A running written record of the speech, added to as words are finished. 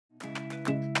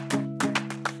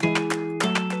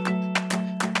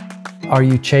Are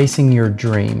you chasing your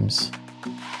dreams?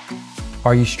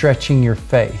 Are you stretching your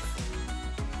faith?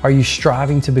 Are you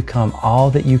striving to become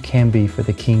all that you can be for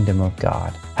the kingdom of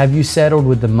God? Have you settled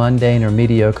with the mundane or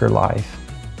mediocre life?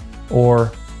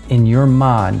 Or in your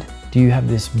mind, do you have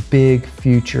this big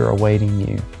future awaiting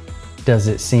you? Does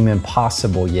it seem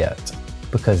impossible yet?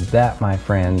 Because that, my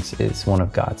friends, is one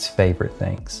of God's favorite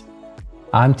things.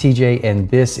 I'm TJ, and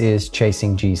this is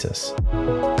Chasing Jesus.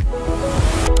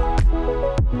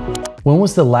 When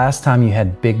was the last time you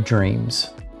had big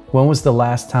dreams? When was the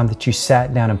last time that you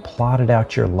sat down and plotted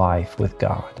out your life with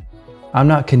God? I'm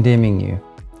not condemning you,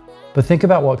 but think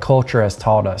about what culture has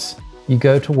taught us. You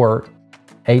go to work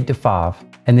 8 to 5,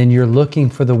 and then you're looking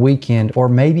for the weekend or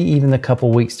maybe even the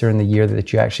couple weeks during the year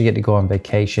that you actually get to go on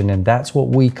vacation, and that's what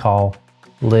we call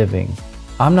living.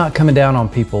 I'm not coming down on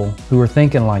people who are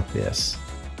thinking like this,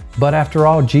 but after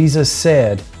all, Jesus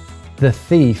said, "The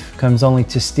thief comes only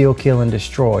to steal, kill, and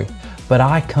destroy, but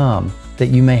I come that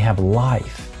you may have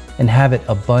life and have it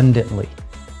abundantly."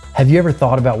 Have you ever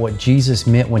thought about what Jesus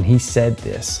meant when he said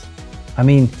this? I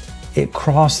mean, it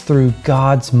crossed through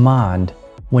God's mind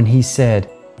when he said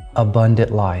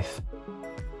abundant life.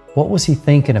 What was he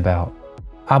thinking about?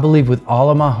 I believe with all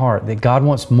of my heart that God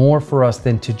wants more for us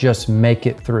than to just make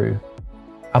it through.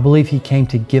 I believe he came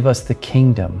to give us the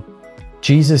kingdom.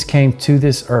 Jesus came to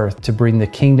this earth to bring the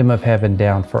kingdom of heaven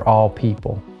down for all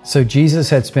people. So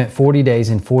Jesus had spent 40 days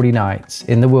and 40 nights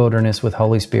in the wilderness with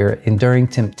Holy Spirit, enduring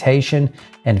temptation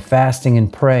and fasting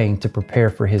and praying to prepare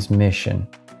for his mission.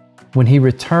 When he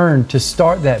returned to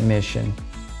start that mission,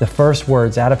 the first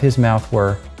words out of his mouth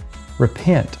were,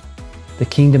 "Repent, the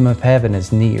kingdom of heaven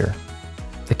is near."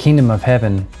 The kingdom of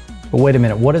heaven, but wait a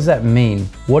minute, what does that mean?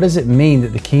 What does it mean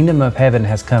that the kingdom of heaven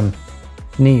has come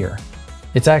near?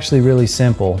 It's actually really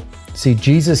simple. See,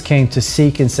 Jesus came to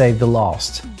seek and save the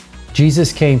lost.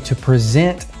 Jesus came to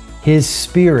present his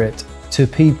spirit to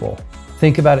people.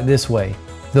 Think about it this way.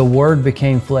 The Word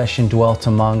became flesh and dwelt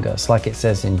among us, like it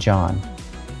says in John.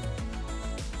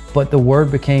 But the Word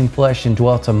became flesh and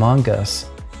dwelt among us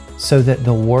so that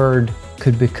the Word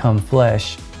could become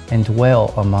flesh and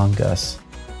dwell among us.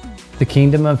 The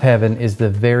kingdom of heaven is the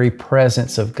very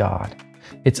presence of God.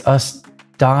 It's us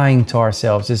dying to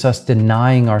ourselves, it's us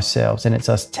denying ourselves, and it's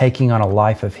us taking on a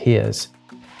life of his.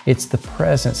 It's the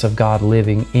presence of God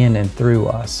living in and through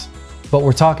us. But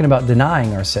we're talking about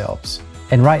denying ourselves.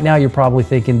 And right now you're probably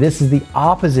thinking this is the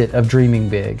opposite of dreaming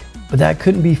big, but that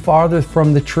couldn't be farther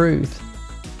from the truth.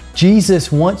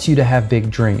 Jesus wants you to have big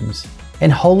dreams,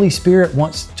 and Holy Spirit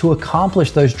wants to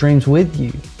accomplish those dreams with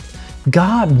you.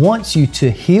 God wants you to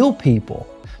heal people,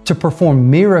 to perform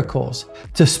miracles,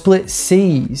 to split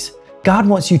seas. God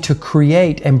wants you to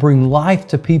create and bring life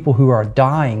to people who are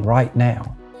dying right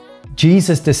now.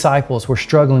 Jesus' disciples were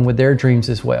struggling with their dreams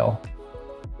as well.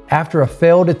 After a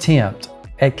failed attempt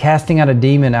at casting out a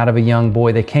demon out of a young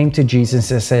boy, they came to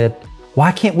Jesus and said,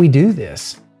 "Why can't we do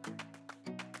this?"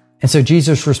 And so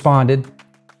Jesus responded,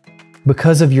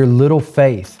 "Because of your little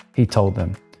faith," he told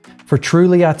them. "For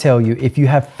truly I tell you, if you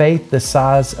have faith the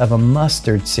size of a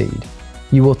mustard seed,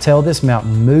 you will tell this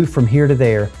mountain, 'Move from here to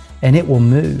there,' and it will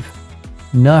move.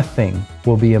 Nothing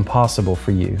will be impossible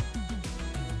for you."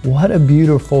 What a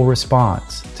beautiful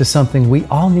response to something we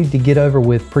all need to get over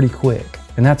with pretty quick,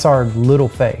 and that's our little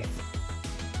faith.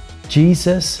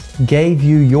 Jesus gave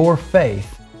you your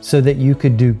faith so that you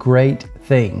could do great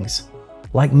things,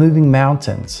 like moving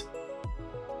mountains.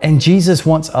 And Jesus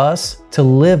wants us to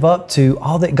live up to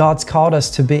all that God's called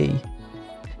us to be.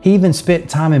 He even spent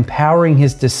time empowering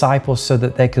his disciples so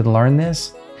that they could learn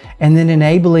this, and then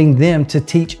enabling them to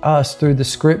teach us through the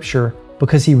scripture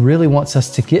because he really wants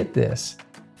us to get this.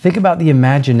 Think about the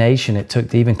imagination it took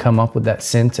to even come up with that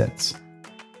sentence.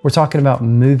 We're talking about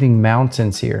moving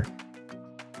mountains here.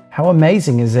 How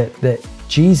amazing is it that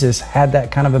Jesus had that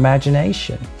kind of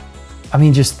imagination? I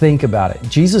mean, just think about it.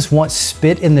 Jesus once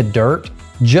spit in the dirt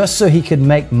just so he could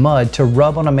make mud to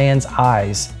rub on a man's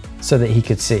eyes so that he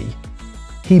could see.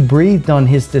 He breathed on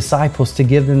his disciples to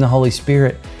give them the Holy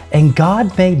Spirit, and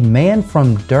God made man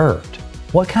from dirt.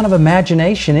 What kind of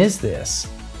imagination is this?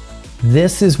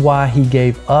 This is why he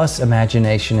gave us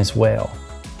imagination as well.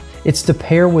 It's to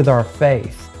pair with our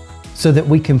faith so that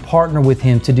we can partner with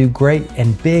him to do great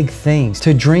and big things,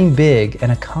 to dream big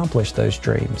and accomplish those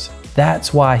dreams.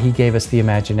 That's why he gave us the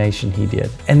imagination he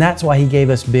did. And that's why he gave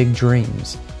us big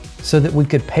dreams, so that we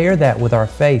could pair that with our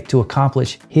faith to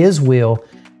accomplish his will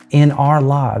in our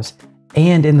lives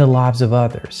and in the lives of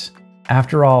others.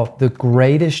 After all, the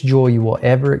greatest joy you will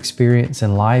ever experience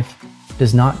in life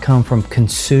does not come from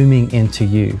consuming into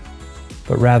you,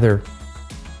 but rather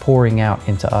pouring out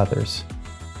into others.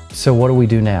 So what do we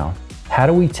do now? How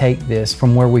do we take this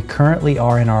from where we currently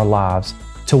are in our lives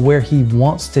to where He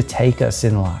wants to take us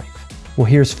in life? Well,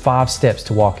 here's 5 steps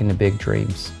to walk into big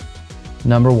dreams.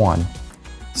 Number 1,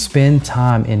 spend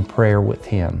time in prayer with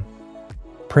Him.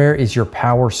 Prayer is your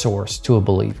power source to a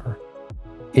believer.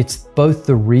 It's both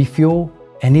the refuel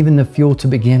and even the fuel to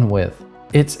begin with.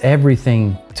 It's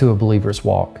everything to a believer's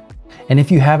walk. And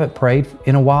if you haven't prayed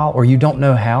in a while or you don't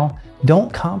know how,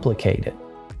 don't complicate it.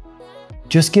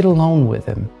 Just get alone with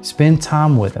Him, spend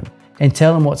time with Him, and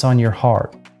tell Him what's on your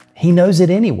heart. He knows it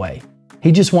anyway.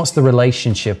 He just wants the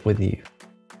relationship with you.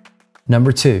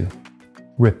 Number 2,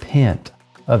 repent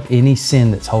of any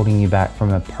sin that's holding you back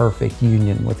from a perfect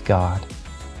union with God.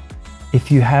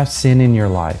 If you have sin in your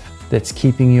life that's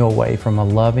keeping you away from a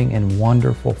loving and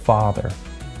wonderful Father,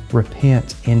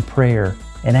 repent in prayer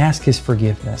and ask His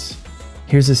forgiveness.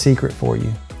 Here's a secret for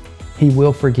you. He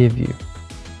will forgive you.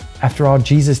 After all,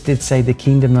 Jesus did say the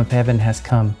kingdom of heaven has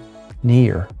come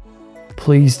near.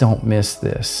 Please don't miss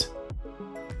this.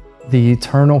 The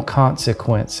eternal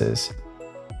consequences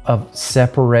of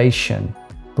separation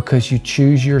because you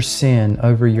choose your sin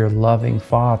over your loving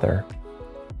Father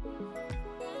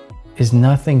is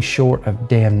nothing short of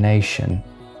damnation.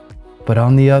 But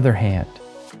on the other hand,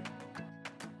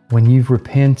 when you've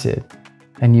repented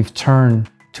and you've turned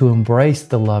to embrace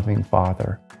the loving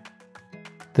Father,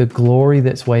 the glory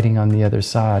that's waiting on the other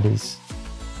side is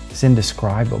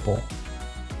indescribable.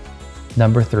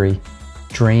 Number 3,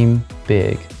 dream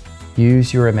big.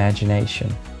 Use your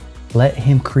imagination. Let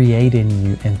Him create in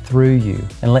you and through you,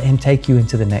 and let Him take you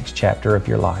into the next chapter of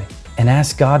your life. And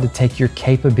ask God to take your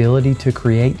capability to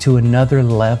create to another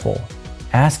level.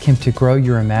 Ask Him to grow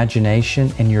your imagination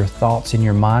and your thoughts in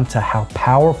your mind to how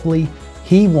powerfully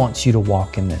He wants you to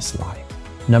walk in this life.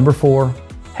 Number 4,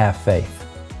 have faith.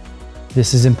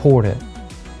 This is important.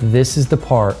 This is the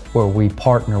part where we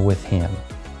partner with Him.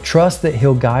 Trust that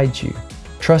He'll guide you.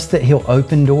 Trust that He'll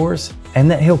open doors and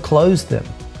that He'll close them.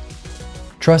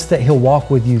 Trust that He'll walk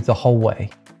with you the whole way.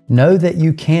 Know that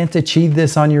you can't achieve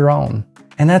this on your own.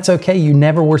 And that's okay, you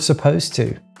never were supposed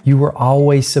to. You were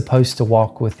always supposed to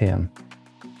walk with Him.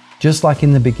 Just like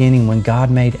in the beginning when God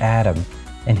made Adam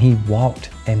and He walked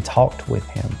and talked with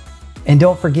him. And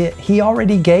don't forget, He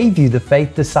already gave you the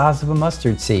faith the size of a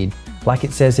mustard seed, like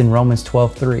it says in Romans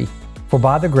 12:3. For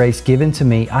by the grace given to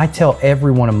me, I tell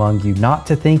everyone among you not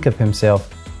to think of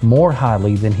himself more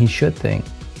highly than he should think.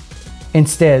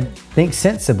 Instead, think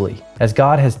sensibly, as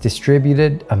God has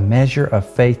distributed a measure of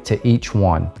faith to each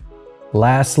one.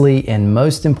 Lastly, and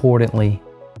most importantly,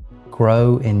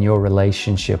 grow in your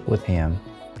relationship with Him.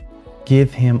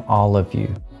 Give Him all of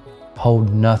you.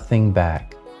 Hold nothing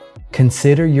back.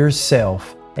 Consider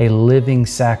yourself a living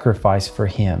sacrifice for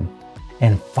Him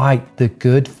and fight the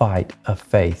good fight of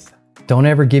faith. Don't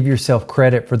ever give yourself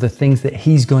credit for the things that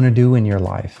He's going to do in your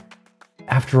life.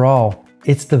 After all,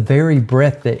 it's the very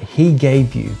breath that He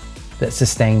gave you that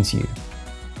sustains you.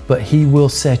 But He will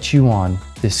set you on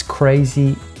this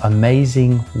crazy,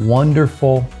 amazing,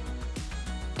 wonderful,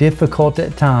 difficult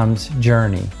at times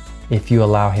journey if you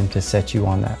allow Him to set you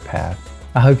on that path.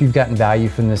 I hope you've gotten value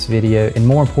from this video, and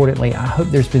more importantly, I hope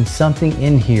there's been something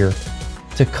in here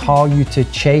to call you to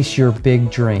chase your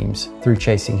big dreams through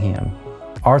chasing Him.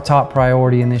 Our top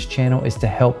priority in this channel is to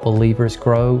help believers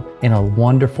grow in a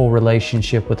wonderful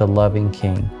relationship with a loving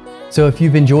King. So if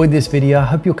you've enjoyed this video, I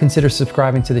hope you'll consider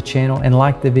subscribing to the channel and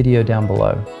like the video down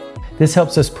below. This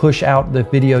helps us push out the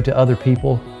video to other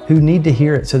people who need to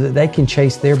hear it so that they can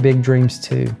chase their big dreams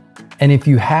too. And if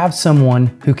you have someone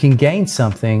who can gain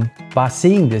something by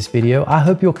seeing this video, I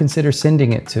hope you'll consider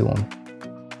sending it to them.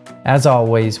 As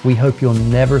always, we hope you'll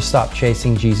never stop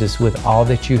chasing Jesus with all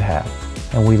that you have,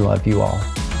 and we love you all.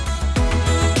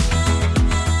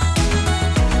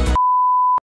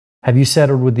 Have you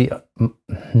settled with the... Oh,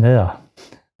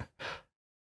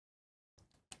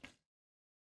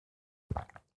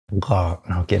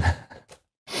 no, kidding. I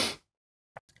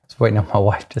was waiting on my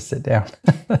wife to sit down.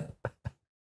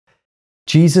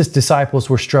 Jesus' disciples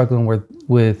were struggling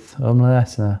with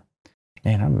man,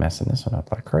 I'm messing this one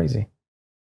up like crazy.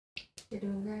 You're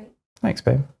doing great. Thanks,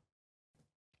 babe.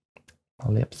 My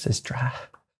lips is dry.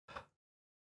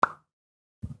 I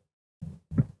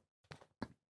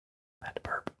had to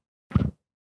burp.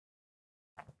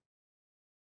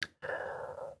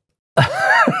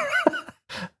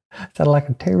 Sounded like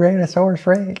a Tyrannosaurus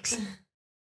Rex.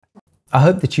 I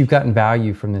hope that you've gotten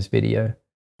value from this video.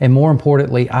 And more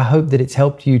importantly, I hope that it's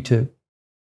helped you to...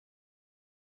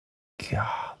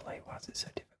 Golly, why is it so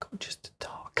difficult just to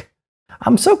talk?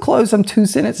 I'm so close. I'm 2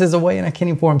 sentences away and I can't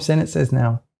even form sentences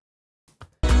now.